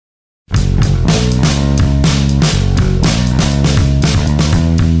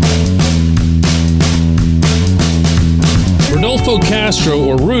Rafa Castro,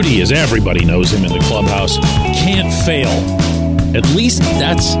 or Rudy as everybody knows him in the clubhouse, can't fail. At least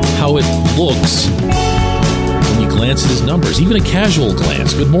that's how it looks when you glance at his numbers, even a casual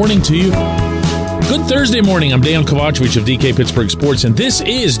glance. Good morning to you. Good Thursday morning. I'm Dan Kovacevic of DK Pittsburgh Sports, and this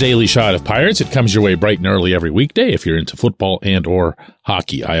is Daily Shot of Pirates. It comes your way bright and early every weekday if you're into football and or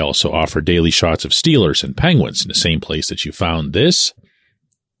hockey. I also offer daily shots of Steelers and Penguins in the same place that you found this.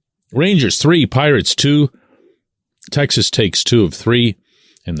 Rangers 3, Pirates 2. Texas takes 2 of 3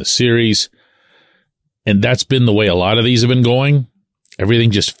 in the series. And that's been the way a lot of these have been going. Everything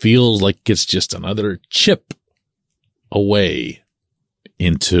just feels like it's just another chip away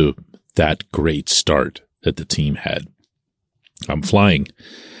into that great start that the team had. I'm flying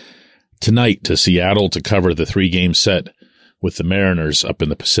tonight to Seattle to cover the 3-game set with the Mariners up in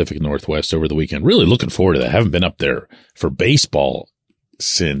the Pacific Northwest over the weekend. Really looking forward to that. I haven't been up there for baseball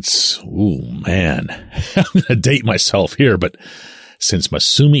since, I'm going to date myself here, but since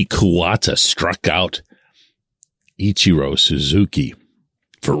Masumi Kuwata struck out Ichiro Suzuki.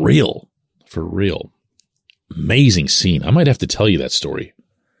 For real. Amazing scene. I might have to tell you that story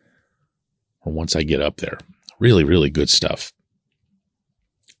once I get up there. Really, really good stuff.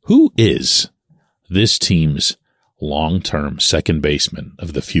 Who is this team's long-term second baseman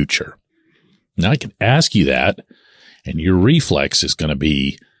of the future? Now, I can ask you that, and your reflex is going to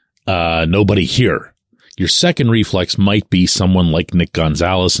be nobody here. Your second reflex might be someone like Nick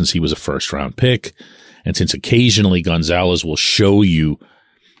Gonzalez, since he was a first-round pick, and since occasionally Gonzalez will show you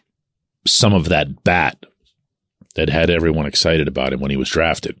some of that bat that had everyone excited about him when he was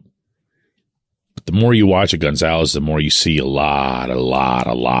drafted. But the more you watch a Gonzalez, the more you see a lot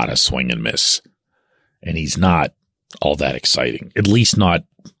of swing and miss. And he's not all that exciting, at least not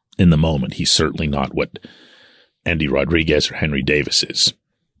in the moment. He's certainly not what Andy Rodriguez or Henry Davis is.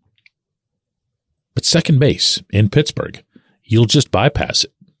 But second base in Pittsburgh, you'll just bypass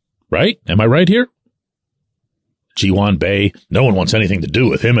it, right? Am I right here? G1 Bay, no one wants anything to do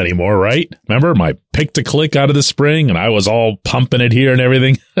with him anymore, right? Remember my pick to click out of the spring and I was all pumping it here and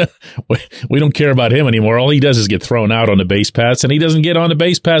everything? We don't care about him anymore. All he does is get thrown out on the base pass, and he doesn't get on the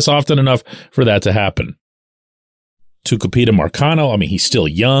base pass often enough for that to happen. Tucupita Marcano, he's still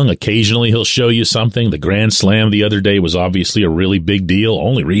young. Occasionally he'll show you something. The Grand Slam the other day was obviously a really big deal.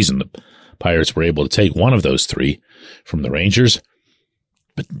 Only reason the Pirates were able to take one of those 3 from the Rangers.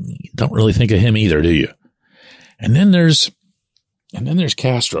 But you don't really think of him either, do you? And then there's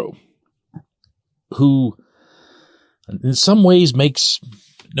Castro, who in some ways makes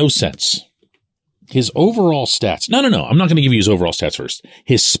no sense. His overall stats. No. I'm not going to give you his overall stats first.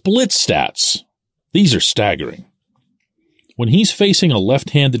 His split stats. These are staggering. When he's facing a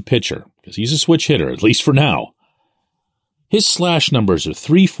left-handed pitcher, because he's a switch hitter, at least for now, his slash numbers are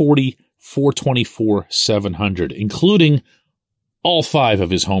 340, 424, 700, including all 5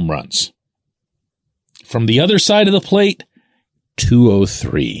 of his home runs. From the other side of the plate,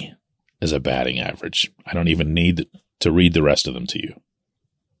 203 as a batting average. I don't even need to read the rest of them to you.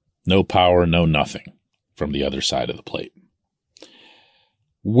 No power, no nothing from the other side of the plate.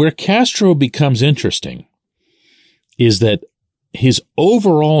 Where Castro becomes interesting is that his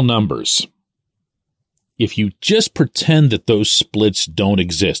overall numbers, if you just pretend that those splits don't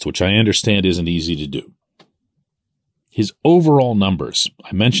exist, which I understand isn't easy to do, his overall numbers,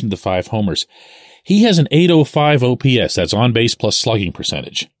 I mentioned the 5 homers, he has an 805 OPS. That's on base plus slugging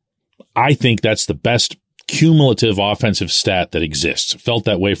percentage. I think that's the best cumulative offensive stat that exists. Felt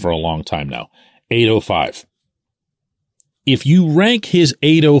that way for a long time now. 805. If you rank his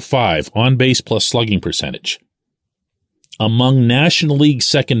 805 on base plus slugging percentage among National League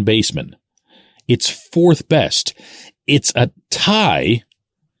second basemen, it's 4th best. It's a tie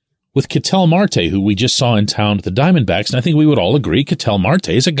with Ketel Marte, who we just saw in town at the Diamondbacks, and I think we would all agree Ketel Marte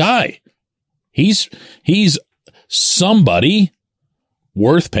is a guy. He's somebody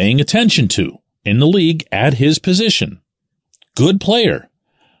worth paying attention to in the league at his position. Good player.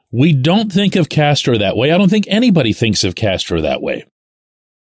 We don't think of Castro that way. I don't think anybody thinks of Castro that way.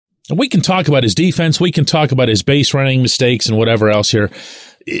 And we can talk about his defense. We can talk about his base running mistakes and whatever else here.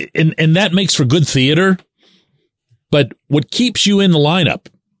 And that makes for good theater. But what keeps you in the lineup,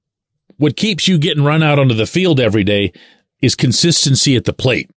 what keeps you getting run out onto the field every day is consistency at the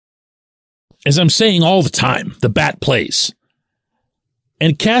plate. As I'm saying all the time, the bat plays.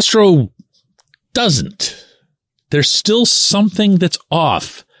 And Castro doesn't. There's still something that's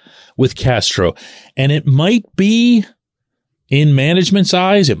off with Castro. And it might be in management's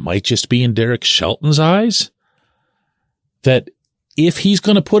eyes, it might just be in Derek Shelton's eyes, that if he's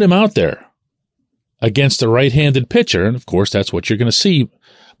going to put him out there against a right-handed pitcher, and of course that's what you're going to see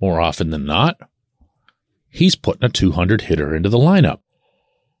more often than not, he's putting a 200 hitter into the lineup.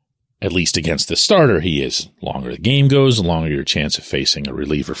 At least against the starter, he is. The longer the game goes, the longer your chance of facing a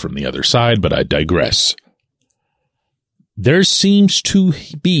reliever from the other side, but I digress. There seems to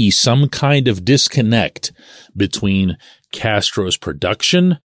be some kind of disconnect between Castro's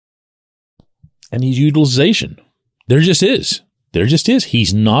production and his utilization. There just is. There just is.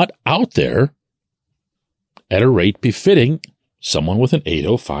 He's not out there at a rate befitting someone with an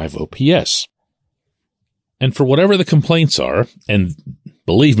 805 OPS. And for whatever the complaints are, and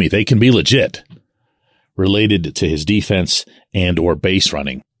believe me, they can be legit, related to his defense and or base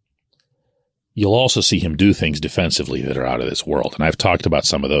running, you'll also see him do things defensively that are out of this world. And I've talked about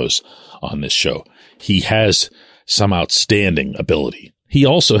some of those on this show. He has some outstanding ability. He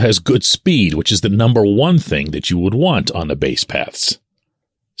also has good speed, which is the number one thing that you would want on the base paths.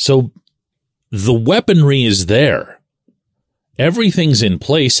 So the weaponry is there. Everything's in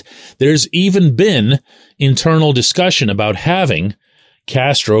place. There's even been internal discussion about having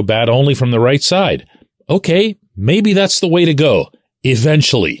Castro bat only from the right side. Okay, maybe that's the way to go.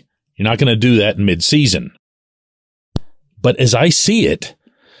 Eventually. You're not going to do that in midseason. But as I see it,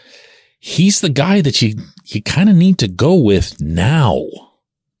 he's the guy that you kind of need to go with now.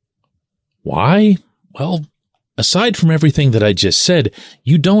 Why? Well, aside from everything that I just said,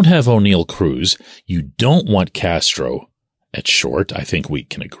 you don't have O'Neal Cruz. You don't want Castro at short. I think we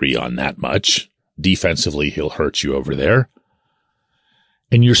can agree on that much. Defensively, he'll hurt you over there.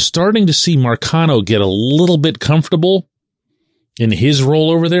 And you're starting to see Marcano get a little bit comfortable in his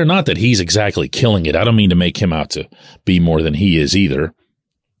role over there. Not that he's exactly killing it. I don't mean to make him out to be more than he is either.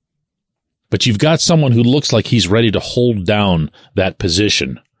 But you've got someone who looks like he's ready to hold down that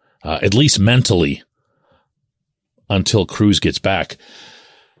position, at least mentally, until Cruz gets back.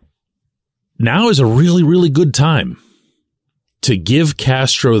 Now is a really, really good time to give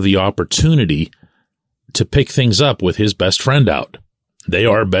Castro the opportunity to pick things up with his best friend out. They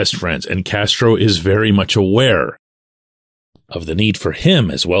are best friends, and Castro is very much aware of the need for him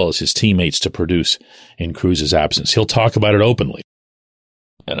as well as his teammates to produce in Cruz's absence. He'll talk about it openly.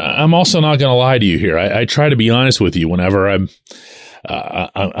 And I'm also not going to lie to you here. I try to be honest with you whenever I'm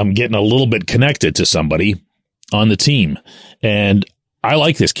getting a little bit connected to somebody on the team. And I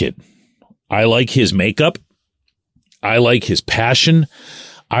like this kid. I like his makeup. I like his passion.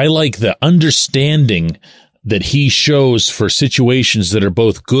 I like the understanding that he shows for situations that are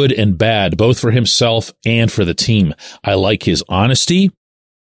both good and bad, both for himself and for the team. I like his honesty.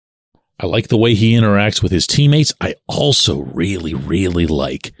 I like the way he interacts with his teammates. I also really, really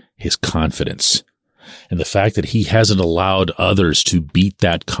like his confidence and the fact that he hasn't allowed others to beat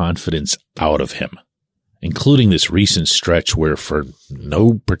that confidence out of him, including this recent stretch where for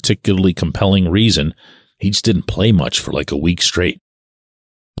no particularly compelling reason, he just didn't play much for like a week straight.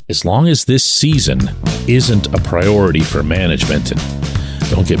 As long as this season isn't a priority for management, and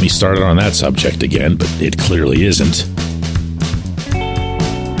don't get me started on that subject again, but it clearly isn't.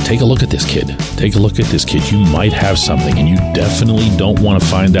 Take a look at this kid. Take a look at this kid. You might have something, and you definitely don't want to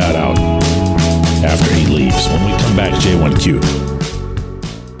find that out after he leaves. When we come back, J1Q.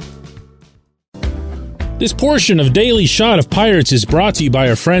 This portion of Daily Shot of Pirates is brought to you by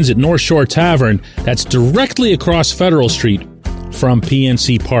our friends at North Shore Tavern. That's directly across Federal Street from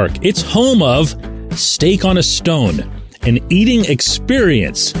PNC Park. It's home of Steak on a Stone, an eating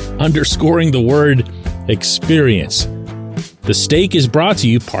experience, underscoring the word experience. The steak is brought to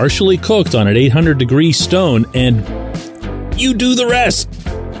you partially cooked on an 800-degree stone, and you do the rest.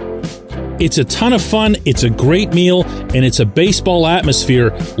 It's a ton of fun, it's a great meal, and it's a baseball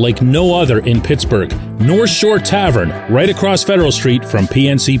atmosphere like no other in Pittsburgh. North Shore Tavern, right across Federal Street from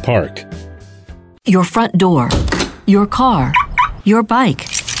PNC Park. Your front door, your car, your bike,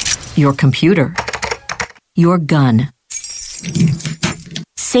 your computer, your gun.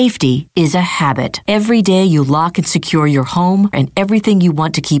 Safety is a habit. Every day you lock and secure your home and everything you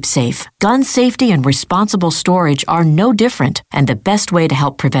want to keep safe. Gun safety and responsible storage are no different, and the best way to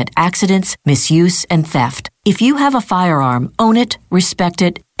help prevent accidents, misuse, and theft. If you have a firearm, own it, respect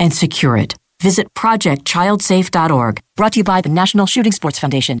it, and secure it. Visit ProjectChildSafe.org. Brought to you by the National Shooting Sports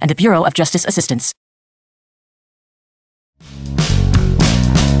Foundation and the Bureau of Justice Assistance.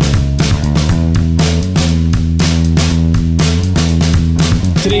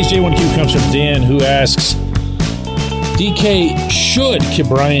 Today's J1Q comes from Dan, who asks, DK, should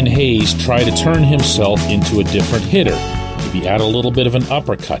Brian Hayes try to turn himself into a different hitter? Maybe add a little bit of an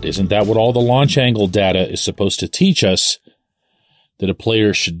uppercut. Isn't that what all the launch angle data is supposed to teach us that a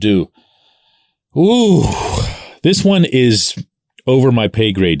player should do? Ooh, this one is over my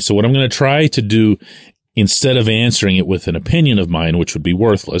pay grade. So what I'm going to try to do, instead of answering it with an opinion of mine, which would be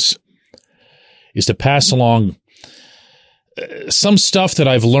worthless, is to pass along some stuff that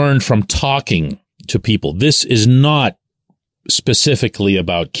I've learned from talking to people. This is not specifically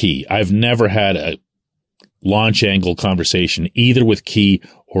about Key. I've never had a launch angle conversation either with Key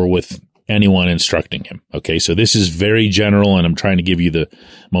or with anyone instructing him. Okay, so this is very general, and I'm trying to give you the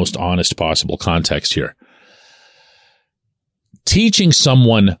most honest possible context here. Teaching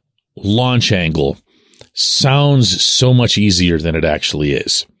someone launch angle sounds so much easier than it actually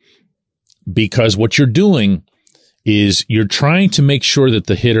is, because what you're doing is you're trying to make sure that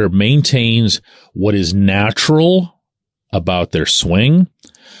the hitter maintains what is natural about their swing,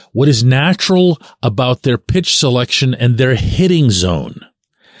 what is natural about their pitch selection and their hitting zone.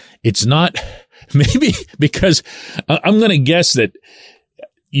 It's not, maybe because I'm going to guess that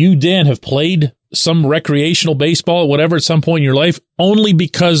you, Dan, have played some recreational baseball or whatever at some point in your life, only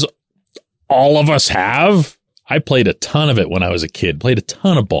because all of us have. I played a ton of it when I was a kid, played a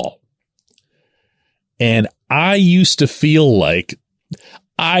ton of ball. And I used to feel like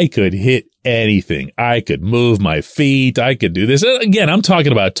I could hit anything. I could move my feet. I could do this. Again, I'm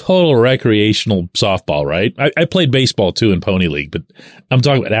talking about total recreational softball, right? I played baseball too in Pony League, but I'm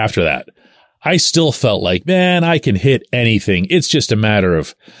talking about after that. I still felt like, man, I can hit anything. It's just a matter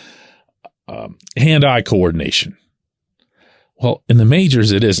of hand-eye coordination. Well, in the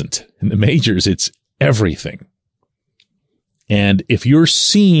majors, it isn't. In the majors, it's everything. And if you're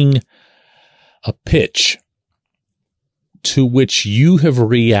seeing a pitch to which you have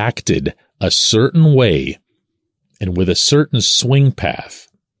reacted a certain way and with a certain swing path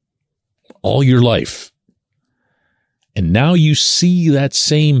all your life, and now you see that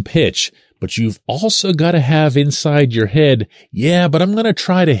same pitch, but you've also got to have inside your head, yeah, but I'm going to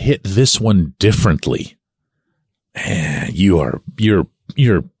try to hit this one differently. You're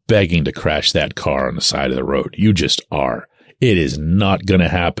begging to crash that car on the side of the road. You just are. It is not going to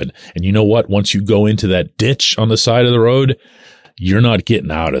happen. And you know what? Once you go into that ditch on the side of the road, you're not getting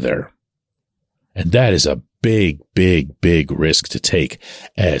out of there. And that is a big, big, big risk to take,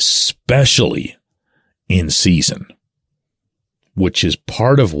 especially in season, which is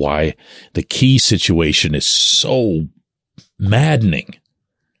part of why the Key situation is so maddening.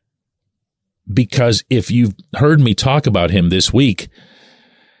 Because if you've heard me talk about him this week,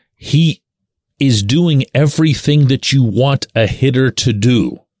 he is doing everything that you want a hitter to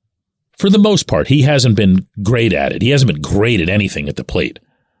do. For the most part, he hasn't been great at it. He hasn't been great at anything at the plate.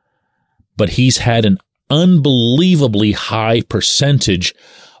 But he's had an unbelievably high percentage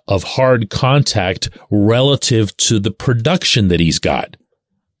of hard contact relative to the production that he's got,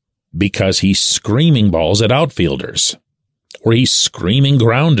 because he's screaming balls at outfielders, or he's screaming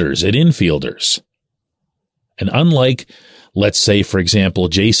grounders at infielders. And unlike, let's say, for example,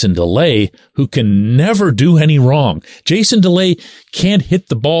 Jason DeLay, who can never do any wrong. Jason DeLay can't hit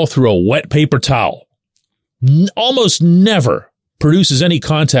the ball through a wet paper towel. Almost never produces any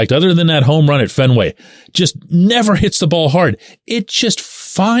contact other than that home run at Fenway. Just never hits the ball hard. It just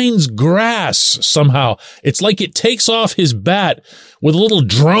finds grass somehow. It's like it takes off his bat with a little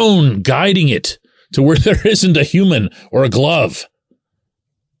drone guiding it to where there isn't a human or a glove.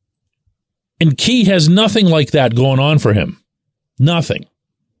 And Key has nothing like that going on for him. Nothing.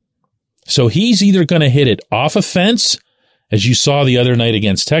 So he's either going to hit it off a fence, as you saw the other night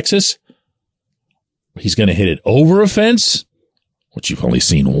against Texas. He's going to hit it over a fence, which you've only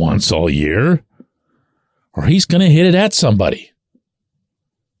seen once all year. Or he's going to hit it at somebody.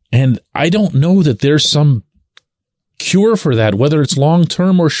 And I don't know that there's some cure for that, whether it's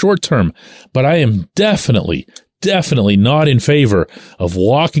long-term or short-term. But I am definitely not in favor of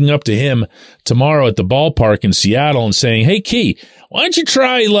walking up to him tomorrow at the ballpark in Seattle and saying, hey, Key, why don't you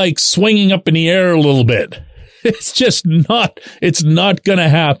try swinging up in the air a little bit? It's just not, it's not going to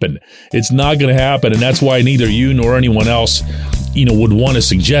happen. It's not going to happen. And that's why neither you nor anyone else, would want to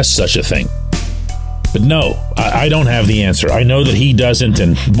suggest such a thing. But no, I don't have the answer. I know that he doesn't,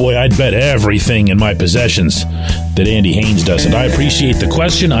 and boy, I'd bet everything in my possessions that Andy Haynes doesn't. I appreciate the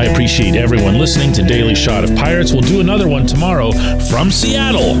question. I appreciate everyone listening to Daily Shot of Pirates. We'll do another one tomorrow from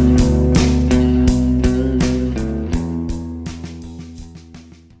Seattle.